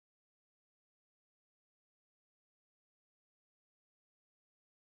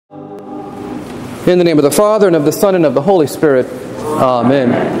In the name of the Father, and of the Son, and of the Holy Spirit.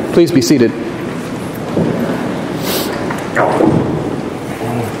 Amen. Please be seated.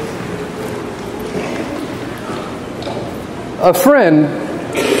 A friend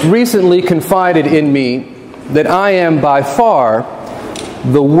recently confided in me that I am by far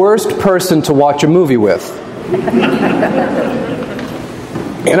the worst person to watch a movie with.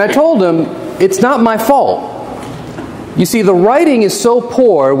 And I told him, it's not my fault. You see, the writing is so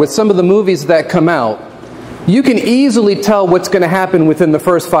poor with some of the movies that come out, you can easily tell what's going to happen within the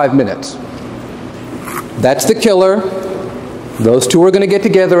first 5 minutes. That's the killer. Those two are going to get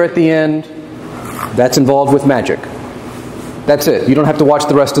together at the end. That's involved with magic. That's it. You don't have to watch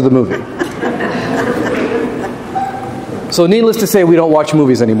the rest of the movie. So needless to say, we don't watch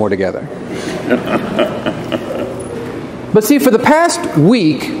movies anymore together. But see, for the past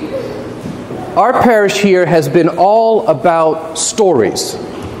week, our parish here has been all about stories.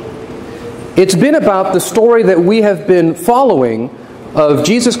 It's been about the story that we have been following of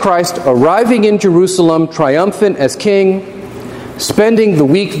Jesus Christ arriving in Jerusalem triumphant as king, spending the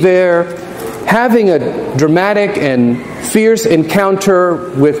week there, having a dramatic and fierce encounter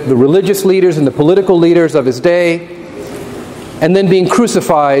with the religious leaders and the political leaders of his day, and then being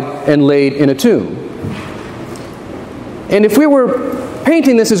crucified and laid in a tomb. And if we were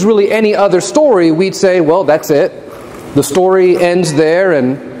painting this as really any other story, we'd say, well, that's it. The story ends there,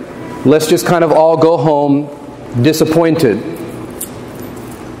 and let's just kind of all go home disappointed.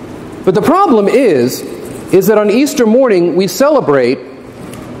 But the problem is that on Easter morning, we celebrate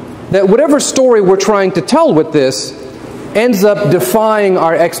that whatever story we're trying to tell with this ends up defying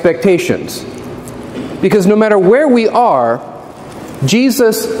our expectations. Because no matter where we are,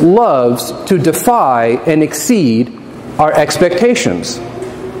 Jesus loves to defy and exceed our expectations.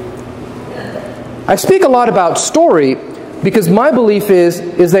 I speak a lot about story because my belief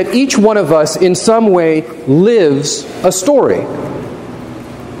is that each one of us in some way lives a story.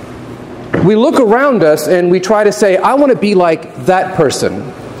 We look around us and we try to say, I want to be like that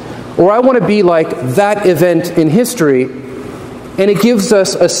person, or I want to be like that event in history, and it gives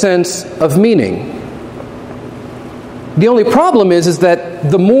us a sense of meaning. The only problem is that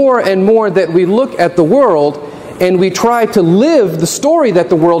the more and more that we look at the world and we try to live the story that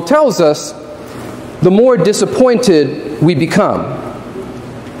the world tells us, the more disappointed we become.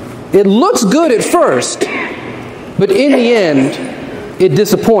 It looks good at first, but in the end, it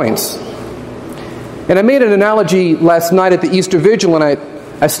disappoints. And I made an analogy last night at the Easter Vigil, and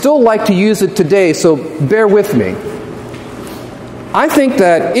I still like to use it today, so bear with me. I think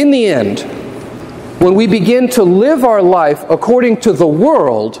that in the end, when we begin to live our life according to the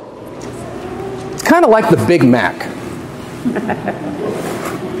world, it's kind of like the Big Mac.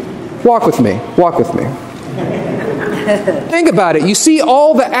 Walk with me. Walk with me. Think about it. You see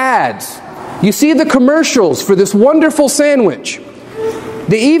all the ads. You see the commercials for this wonderful sandwich.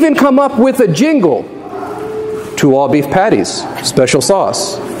 They even come up with a jingle. 2 all-beef patties, special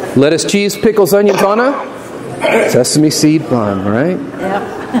sauce. Lettuce, cheese, pickles, onions on a sesame seed bun, right?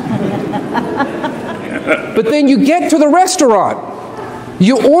 Yep. But then you get to the restaurant.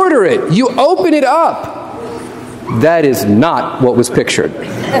 You order it. You open it up. That is not what was pictured.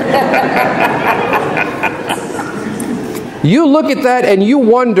 You look at that and you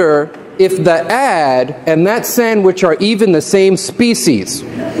wonder if the ad and that sandwich are even the same species.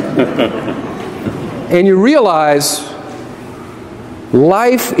 And you realize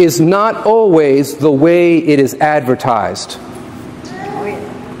life is not always the way it is advertised.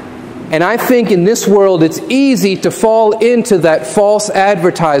 And I think in this world it's easy to fall into that false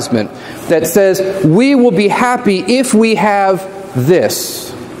advertisement that says, we will be happy if we have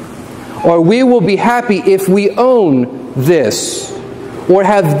this. Or we will be happy if we own this. Or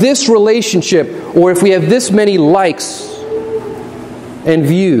have this relationship. Or if we have this many likes and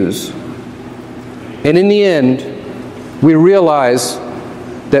views. And in the end, we realize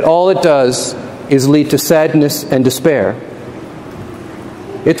that all it does is lead to sadness and despair.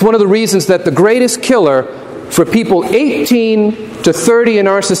 It's one of the reasons that the greatest killer for people 18 to 30 in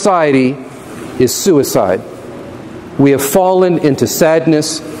our society is suicide. We have fallen into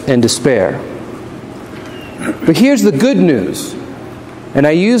sadness and despair. But here's the good news. And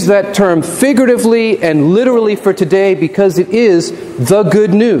I use that term figuratively and literally for today because it is the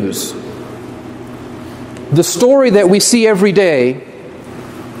good news. The story that we see every day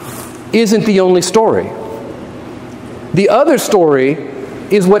isn't the only story. The other story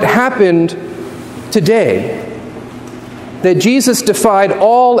is what happened today. That Jesus defied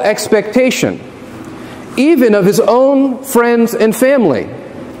all expectation, even of his own friends and family.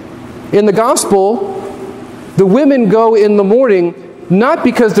 In the gospel, the women go in the morning not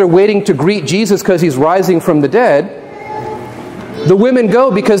because they're waiting to greet Jesus because he's rising from the dead. The women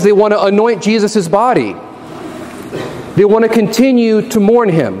go because they want to anoint Jesus' body. They want to continue to mourn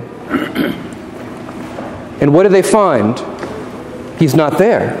him. And what do they find? He's not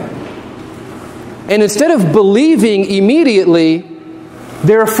there. And instead of believing immediately,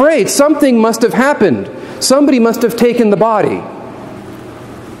 they're afraid. Something must have happened. Somebody must have taken the body.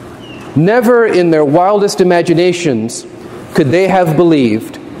 Never in their wildest imaginations could they have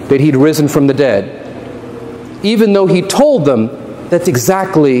believed that he'd risen from the dead, even though he told them that's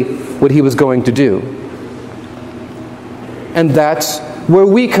exactly what he was going to do. And that's where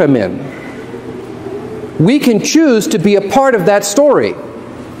we come in. We can choose to be a part of that story.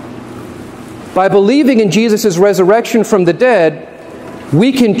 By believing in Jesus' resurrection from the dead,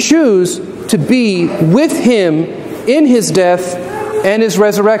 we can choose to be with him in his death and his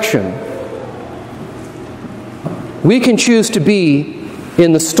resurrection. We can choose to be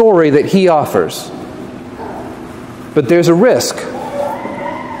in the story that he offers. But there's a risk.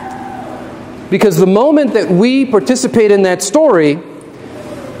 Because the moment that we participate in that story,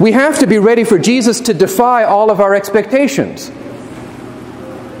 we have to be ready for Jesus to defy all of our expectations.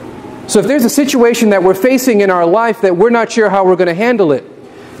 So if there's a situation that we're facing in our life that we're not sure how we're going to handle it,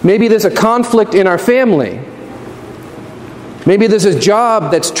 maybe there's a conflict in our family, maybe there's a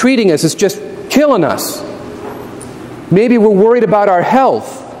job that's treating us, it's just killing us, maybe we're worried about our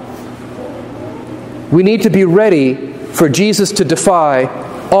health, we need to be ready for Jesus to defy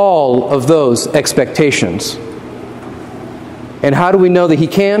all of those expectations. And how do we know that he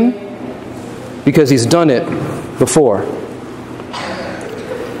can? Because he's done it before.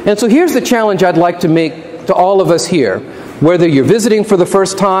 And so here's the challenge I'd like to make to all of us here, whether you're visiting for the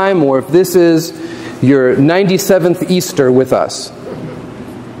first time or if this is your 97th Easter with us.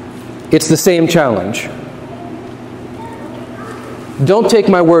 It's the same challenge. Don't take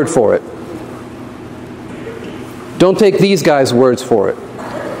my word for it. Don't take these guys' words for it.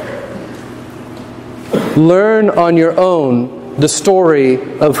 Learn on your own the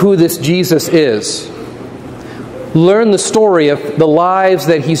story of who this Jesus is. Learn the story of the lives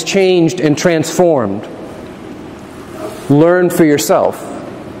that he's changed and transformed. Learn for yourself.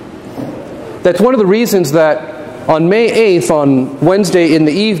 That's one of the reasons that on May 8th, on Wednesday in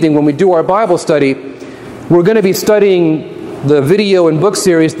the evening, when we do our Bible study, we're going to be studying the video and book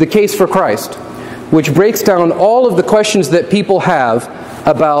series, The Case for Christ, which breaks down all of the questions that people have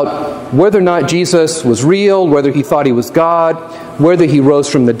about whether or not Jesus was real, whether he thought he was God, whether he rose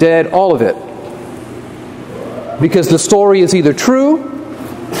from the dead, all of it. Because the story is either true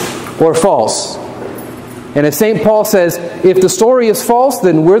or false. And as St. Paul says, if the story is false,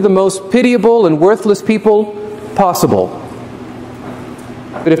 then we're the most pitiable and worthless people possible.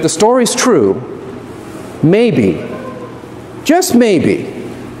 But if the story is true, maybe, just maybe,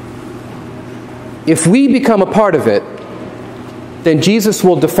 if we become a part of it, then Jesus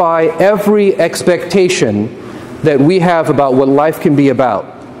will defy every expectation that we have about what life can be about.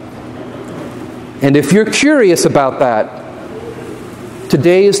 And if you're curious about that,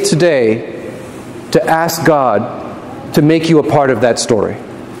 today is today to ask God to make you a part of that story.